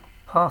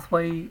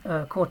pathway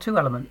Core2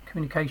 element,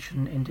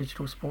 communication in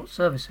digital sports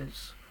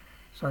services.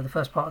 So the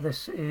first part of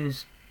this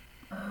is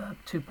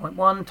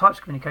 2.1, types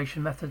of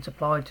communication methods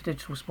applied to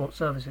digital sports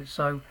services.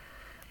 So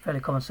fairly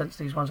common sense,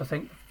 these ones. I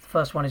think the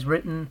first one is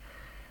written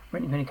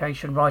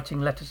communication, writing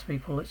letters to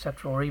people,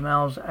 etc., or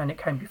emails, and it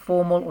can be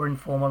formal or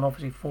informal. And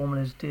obviously formal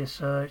is dear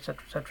sir,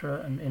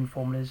 etc., and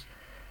informal is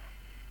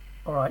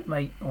all right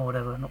mate, or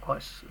whatever. Not quite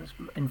as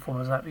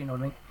informal as that, but you know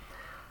what I mean.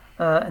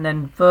 And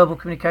then verbal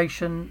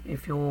communication,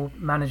 if your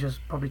manager's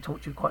probably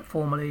talked to you quite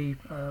formally,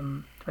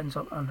 depends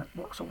on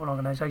what sort of an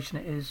organisation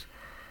it is.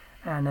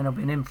 And then there'll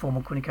be an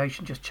informal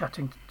communication, just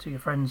chatting to your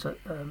friends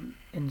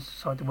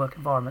inside the work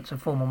environment. So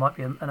formal might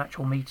be an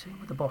actual meeting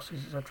with the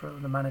bosses, etc.,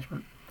 and the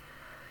management.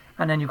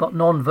 And then you've got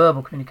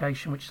non-verbal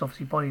communication, which is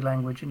obviously body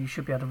language, and you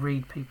should be able to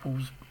read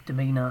people's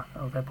demeanour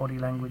or their body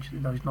language.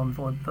 Those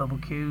non-verbal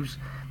cues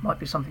might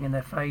be something in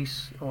their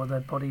face or their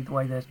body, the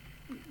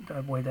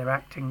way they're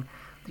acting,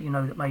 that you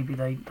know that maybe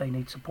they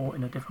need support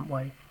in a different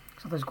way.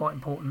 So those are quite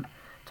important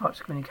types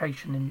of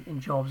communication in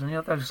jobs, and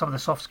those are some of the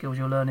soft skills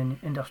you'll learn in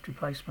industry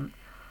placement.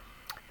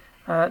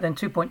 Then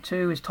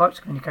 2.2 is types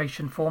of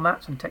communication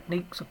formats and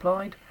techniques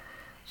applied.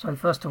 So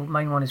first of all, the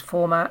main one is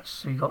formats.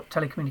 So you've got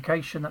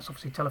telecommunication, that's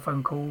obviously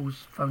telephone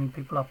calls, phoning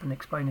people up and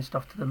explaining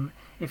stuff to them.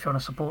 If you're on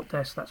a support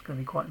desk, that's going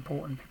to be quite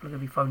important. People are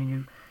going to be phoning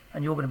you,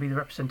 and you're going to be the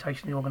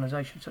representation of the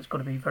organisation, so it's got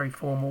to be very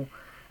formal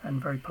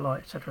and very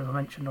polite, etc., as I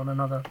mentioned on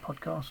another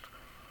podcast.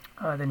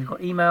 Then you've got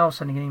emails,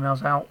 sending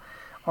emails out,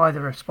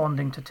 either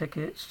responding to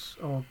tickets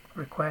or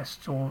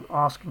requests or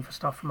asking for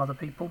stuff from other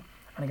people,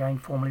 and again,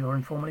 formally or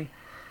informally.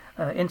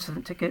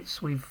 Incident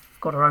tickets, we've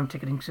got our own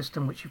ticketing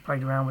system which you've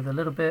played around with a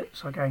little bit.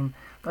 So again,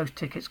 those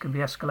tickets can be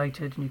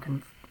escalated, and you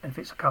can, if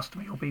it's a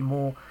customer, you'll be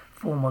more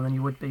formal than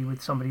you would be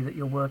with somebody that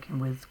you're working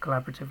with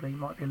collaboratively. You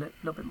might be a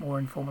little bit more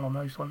informal on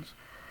those ones.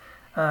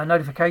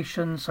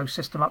 Notifications, so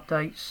system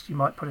updates. You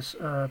might put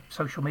a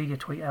social media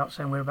tweet out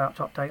saying we're about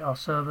to update our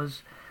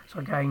servers. So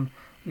again,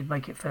 you'd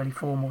make it fairly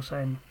formal,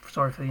 saying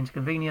sorry for the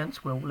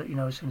inconvenience, we'll let you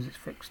know as soon as it's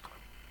fixed.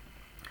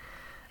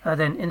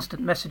 Then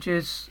instant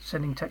messages,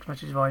 sending text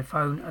messages via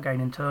phone,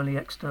 again internally,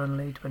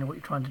 externally, depending on what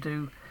you're trying to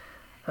do.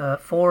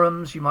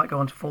 Forums, you might go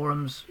onto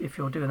forums if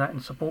you're doing that in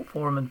a support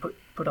forum and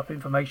put up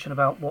information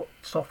about what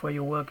software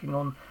you're working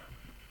on.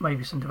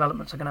 Maybe some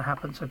developments are going to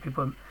happen, so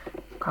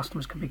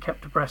customers can be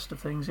kept abreast of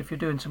things. If you're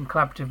doing some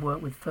collaborative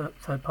work with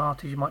third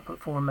parties, you might put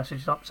forum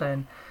messages up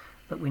saying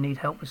that we need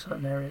help with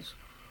certain areas.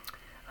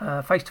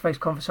 Face-to-face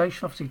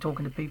conversation, obviously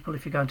talking to people.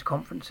 If you're going to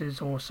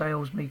conferences or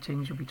sales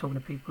meetings, you'll be talking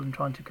to people and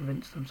trying to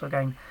convince them. So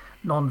again,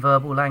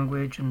 non-verbal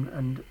language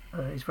and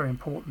is very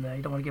important there.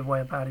 You don't want to give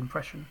away a bad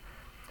impression.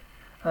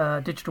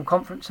 Digital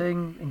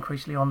conferencing,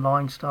 increasingly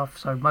online stuff.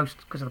 So most,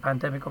 because of the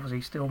pandemic,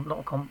 obviously still a lot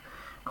of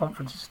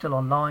conferences still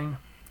online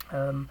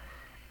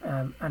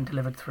and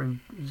delivered through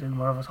Zoom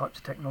or other types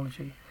of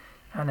technology.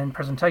 And then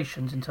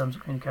presentations in terms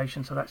of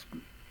communication. So that's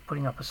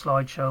putting up a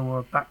slideshow or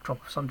a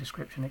backdrop of some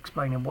description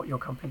explaining what your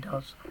company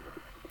does.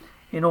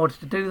 In order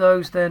to do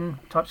those, then,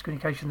 types of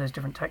communication, there's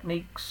different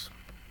techniques.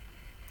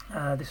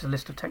 This is a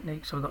list of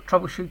techniques. So we've got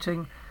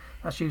troubleshooting.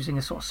 That's using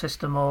a sort of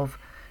system of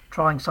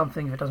trying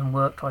something. If it doesn't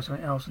work, try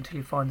something else until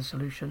you find the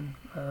solution.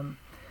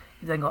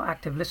 You've then got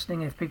active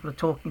listening. If people are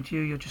talking to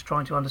you, you're just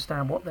trying to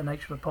understand what the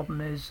nature of the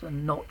problem is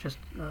and not just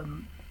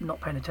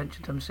not paying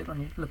attention to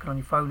them, looking on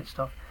your phone and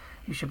stuff.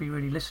 You should be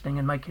really listening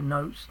and making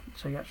notes,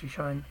 so you're actually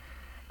showing,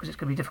 because it's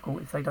going to be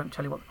difficult if they don't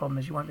tell you what the problem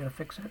is, you won't be able to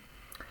fix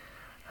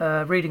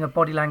it. Reading of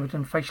body language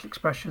and facial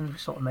expressions, we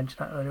sort of mentioned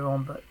that earlier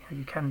on, but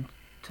you can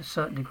to a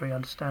certain degree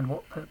understand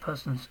what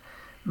person's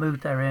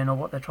mood they're in or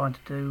what they're trying to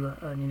do,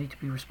 and you need to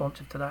be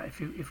responsive to that.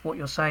 If what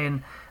you're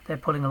saying, they're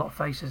pulling a lot of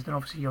faces, then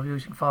obviously you're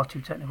using far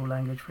too technical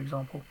language, for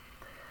example.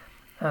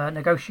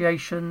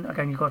 Negotiation,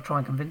 again, you've got to try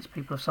and convince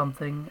people of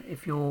something.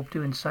 If you're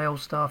doing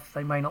sales stuff,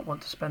 they may not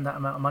want to spend that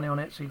amount of money on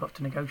it, so you've got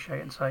to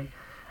negotiate and say,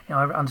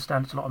 I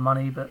understand it's a lot of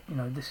money, but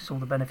this is all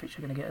the benefits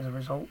you're going to get as a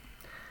result.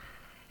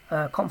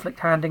 Conflict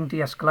handling,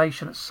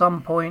 de-escalation. At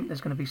some point, there's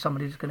going to be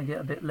somebody who's going to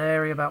get a bit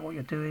leery about what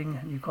you're doing,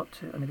 and and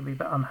they're going to be a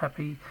bit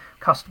unhappy.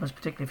 Customers,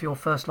 particularly if you're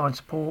first-line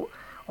support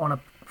on a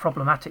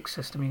problematic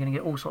system, you're going to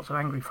get all sorts of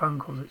angry phone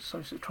calls.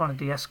 So trying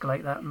to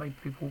de-escalate that and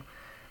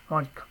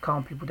try to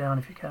calm people down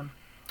if you can.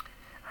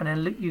 And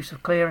then use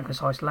of clear and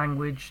concise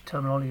language,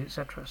 terminology,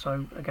 etc.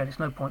 So again, it's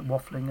no point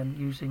waffling and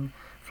using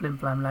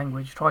flim-flam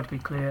language. Try to be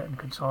clear and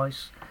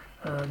concise.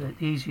 The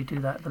easier you do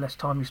that, the less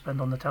time you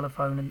spend on the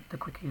telephone and the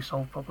quicker you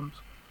solve problems.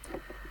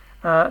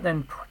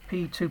 Then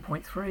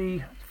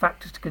P2.3,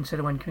 factors to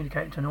consider when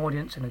communicating to an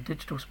audience in a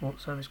digital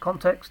sports service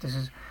context. This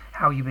is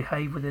how you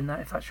behave within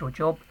that, if that's your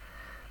job.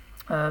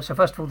 So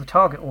first of all, the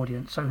target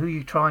audience. So who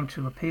you're trying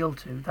to appeal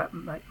to, that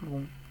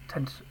will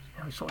tend to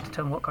sort of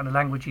determine what kind of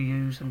language you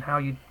use and how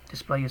you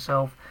display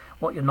yourself,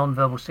 what your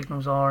non-verbal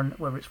signals are, and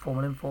whether it's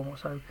formal or informal.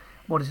 So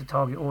what is the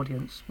target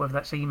audience, whether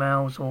that's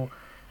emails or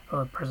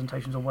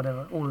presentations or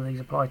whatever. All of these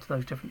apply to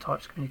those different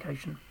types of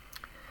communication.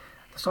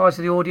 The size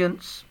of the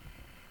audience,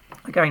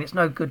 again, it's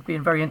no good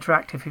being very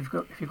interactive if you've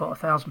got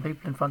 1,000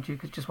 people in front of you,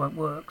 because it just won't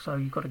work. So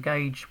you've got to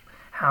gauge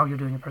how you're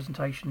doing a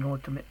presentation in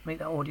order to meet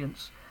that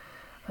audience.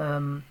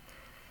 And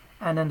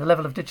then the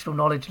level of digital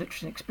knowledge,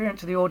 literacy and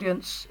experience of the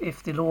audience.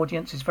 If the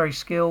audience is very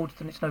skilled,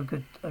 then it's no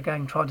good,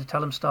 again, trying to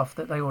tell them stuff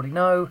that they already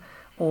know,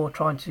 or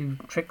trying to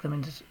trick them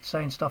into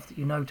saying stuff that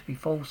you know to be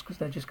false, because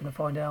they're just going to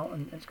find out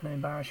and it's going to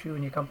embarrass you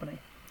and your company.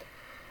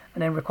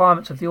 And then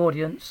requirements of the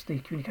audience, the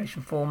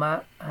communication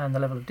format and the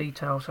level of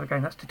detail. So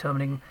again, that's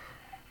determining,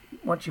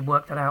 once you've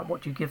worked that out,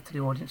 what do you give to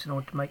the audience in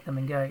order to make them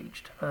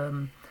engaged.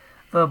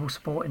 Verbal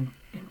support in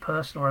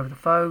person or over the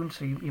phone,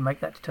 so you make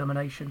that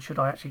determination. Should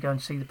I actually go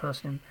and see the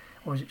person,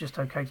 or is it just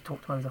okay to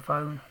talk to them over the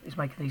phone? Is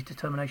making these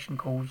determination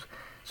calls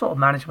sort of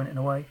management in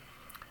a way.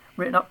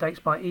 Written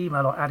updates by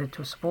email or added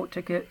to a support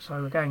ticket.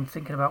 So again,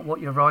 thinking about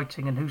what you're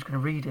writing and who's going to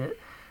read it.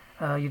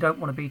 You don't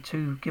want to be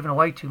giving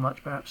away too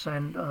much, perhaps,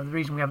 and the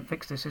reason we haven't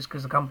fixed this is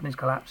because the company's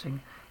collapsing.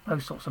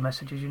 Those sorts of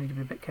messages you need to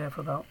be a bit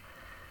careful about.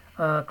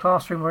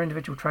 Classroom or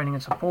individual training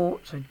and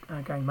support. So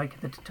again, making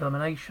the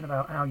determination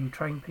about how you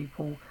train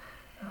people.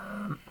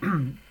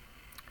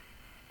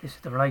 This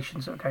is the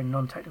relations, again,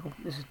 non-technical.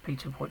 This is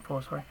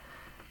P2.4, sorry.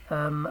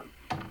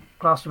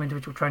 Classroom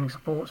individual training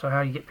support, so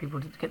how you get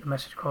people to get the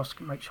message across,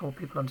 make sure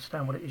people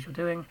understand what it is you're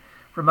doing.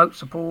 Remote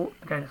support,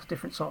 again, it's a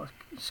different sort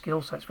of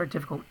skill set. It's very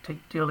difficult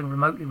dealing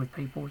remotely with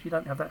people. You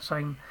don't have that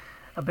same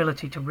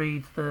ability to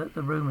read the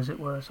room, as it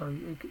were, so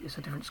it's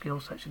a different skill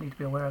set. You need to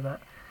be aware of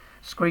that.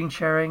 Screen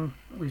sharing,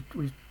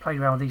 we've played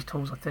around with these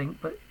tools, I think,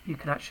 but you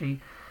can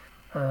actually,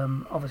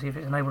 obviously if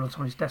it's enabled on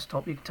somebody's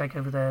desktop, you can take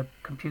over their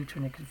computer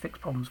and it can fix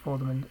problems for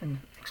them and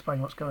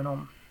explain what's going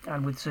on.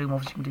 And with Zoom,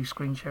 obviously you can do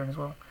screen sharing as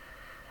well.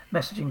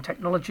 Messaging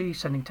technology,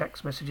 sending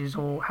text messages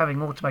or having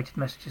automated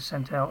messages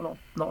sent out. A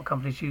lot of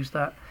companies use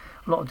that.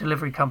 A lot of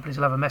delivery companies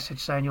will have a message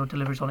saying your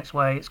delivery's on its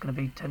way, it's going to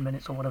be 10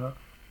 minutes or whatever.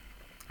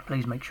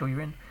 Please make sure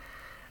you're in.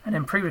 And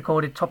then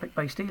pre-recorded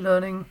topic-based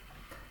e-learning.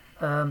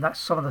 That's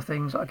some of the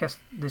things. I guess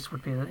this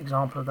would be an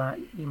example of that.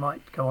 You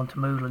might go onto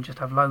Moodle and just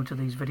have loads of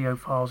these video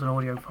files and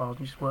audio files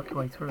and just work your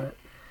way through it.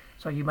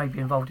 So you may be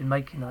involved in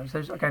making those.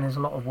 There's a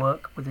lot of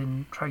work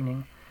within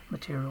training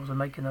materials and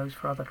making those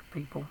for other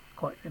people,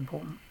 quite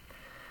important.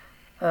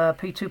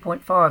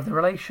 P2.5, the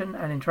relation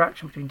and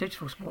interaction between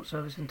digital support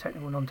service and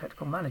technical and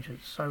non-technical managers.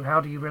 So how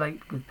do you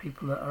relate with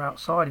people that are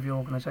outside of your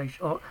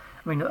organisation, or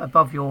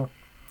above your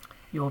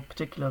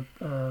particular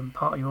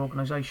part of your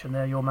organisation?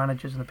 They're your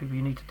managers and the people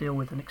you need to deal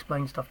with and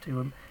explain stuff to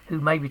them, who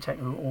may be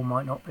technical or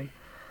might not be.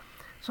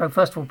 So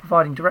first of all,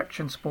 providing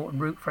direction, support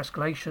and route for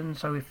escalation.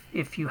 So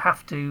if you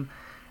have to,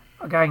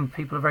 again,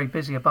 people are very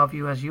busy above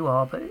you, as you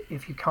are, but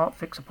if you can't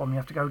fix a problem, you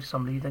have to go to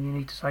somebody, then you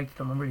need to say to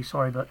them, I'm really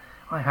sorry, but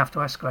I have to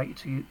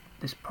escalate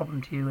this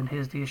problem to you, and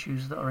here's the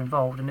issues that are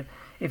involved. And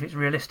if it's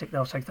realistic,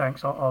 they'll say,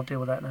 thanks, I'll deal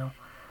with that now.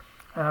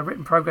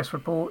 Written progress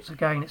reports,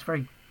 again,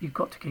 you've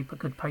got to keep a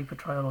good paper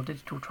trail or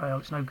digital trail.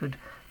 It's no good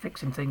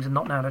fixing things and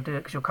not knowing how to do it,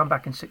 because you'll come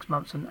back in 6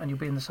 months and you'll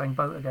be in the same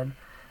boat again.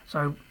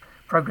 So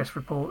progress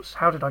reports,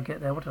 how did I get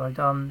there, what have I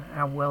done,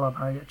 how well am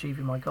I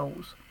achieving my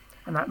goals?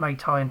 And that may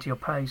tie into your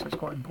pay, so it's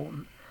quite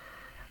important.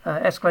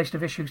 Escalation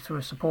of issues through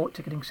a support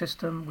ticketing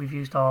system. We've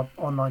used our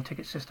online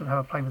ticket system. Have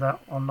a play with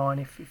that online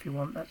if you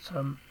want. That's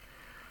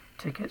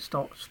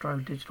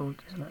tickets.strode.digital,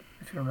 isn't it,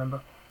 if you remember.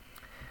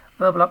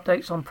 Verbal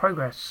updates on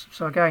progress.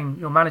 So again,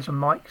 your manager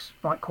might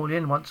call you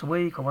in once a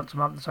week or once a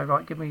month and say,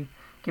 right, give me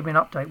an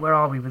update. Where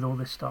are we with all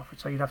this stuff?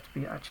 So you'd have to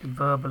be actually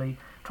verbally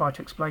try to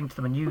explain to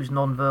them and use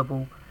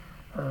non-verbal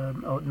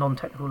or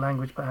non-technical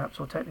language perhaps,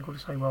 or technical, to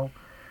say, well,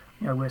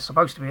 we're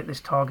supposed to be at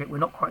this target. We're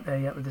not quite there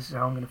yet, but this is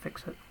how I'm going to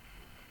fix it.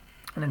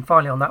 And then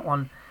finally on that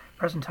one,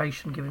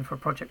 presentation given for a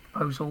project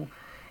proposal.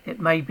 It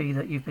may be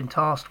that you've been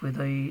tasked with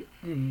the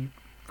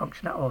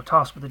function or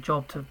tasked with a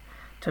job to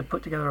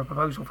put together a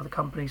proposal for the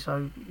company.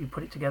 So you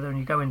put it together and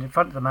you go in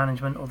front of the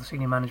management or the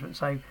senior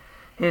management and say,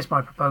 here's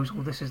my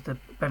proposal, this is the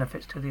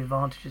benefits to the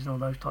advantages and all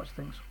those types of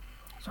things.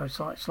 So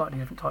slightly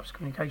different types of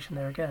communication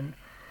there again.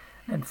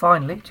 And then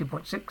finally,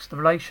 2.6, the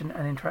relation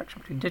and interaction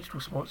between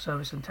digital support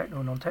service and technical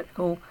and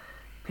non-technical,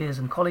 peers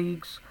and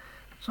colleagues.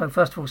 So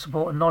first of all,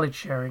 support and knowledge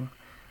sharing.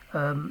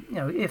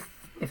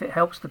 If it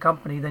helps the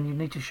company, then you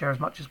need to share as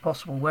much as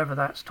possible, whether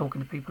that's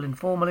talking to people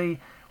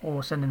informally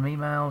or sending them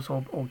emails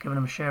or giving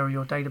them a share of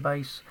your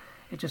database.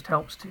 It just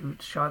helps to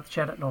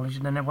share that knowledge,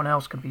 and then everyone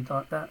else can be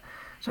like that.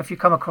 So if you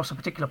come across a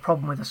particular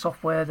problem with the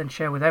software, then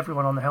share with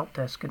everyone on the help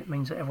desk, and it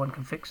means that everyone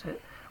can fix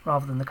it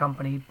rather than the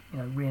company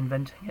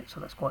reinventing it. So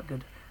that's quite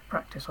good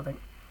practice, I think.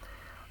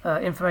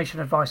 Information,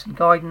 advice and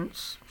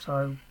guidance.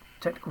 So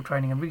technical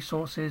training and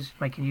resources,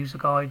 making user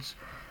guides.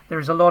 There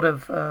is a lot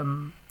of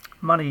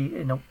money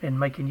in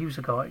making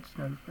user guides.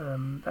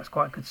 That's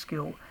quite a good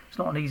skill. It's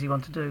not an easy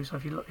one to do. So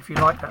if you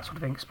like that sort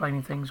of thing,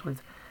 explaining things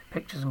with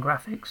pictures and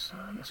graphics,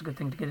 that's a good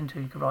thing to get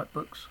into. You can write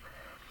books.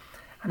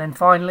 And then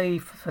finally,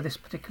 for this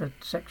particular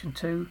section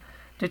 2,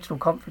 digital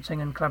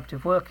conferencing and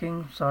collaborative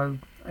working. So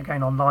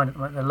again, online at the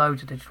moment, there are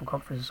loads of digital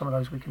conferences. Some of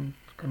those we can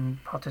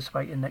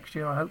participate in next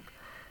year, I hope.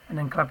 And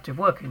then collaborative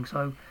working.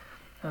 So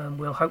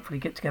we'll hopefully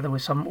get together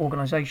with some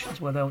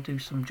organisations where they'll do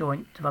some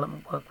joint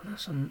development work with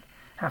us and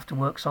have to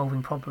work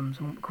solving problems.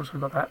 And of course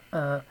we've got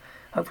that,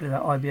 hopefully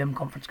that IBM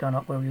conference going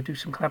up where we'll do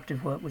some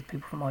collaborative work with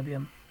people from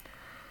IBM.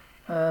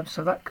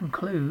 So that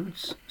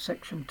concludes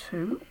section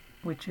 2,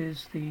 which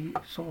is the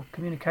sort of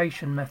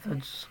communication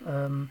methods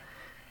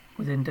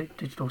within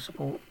digital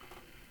support.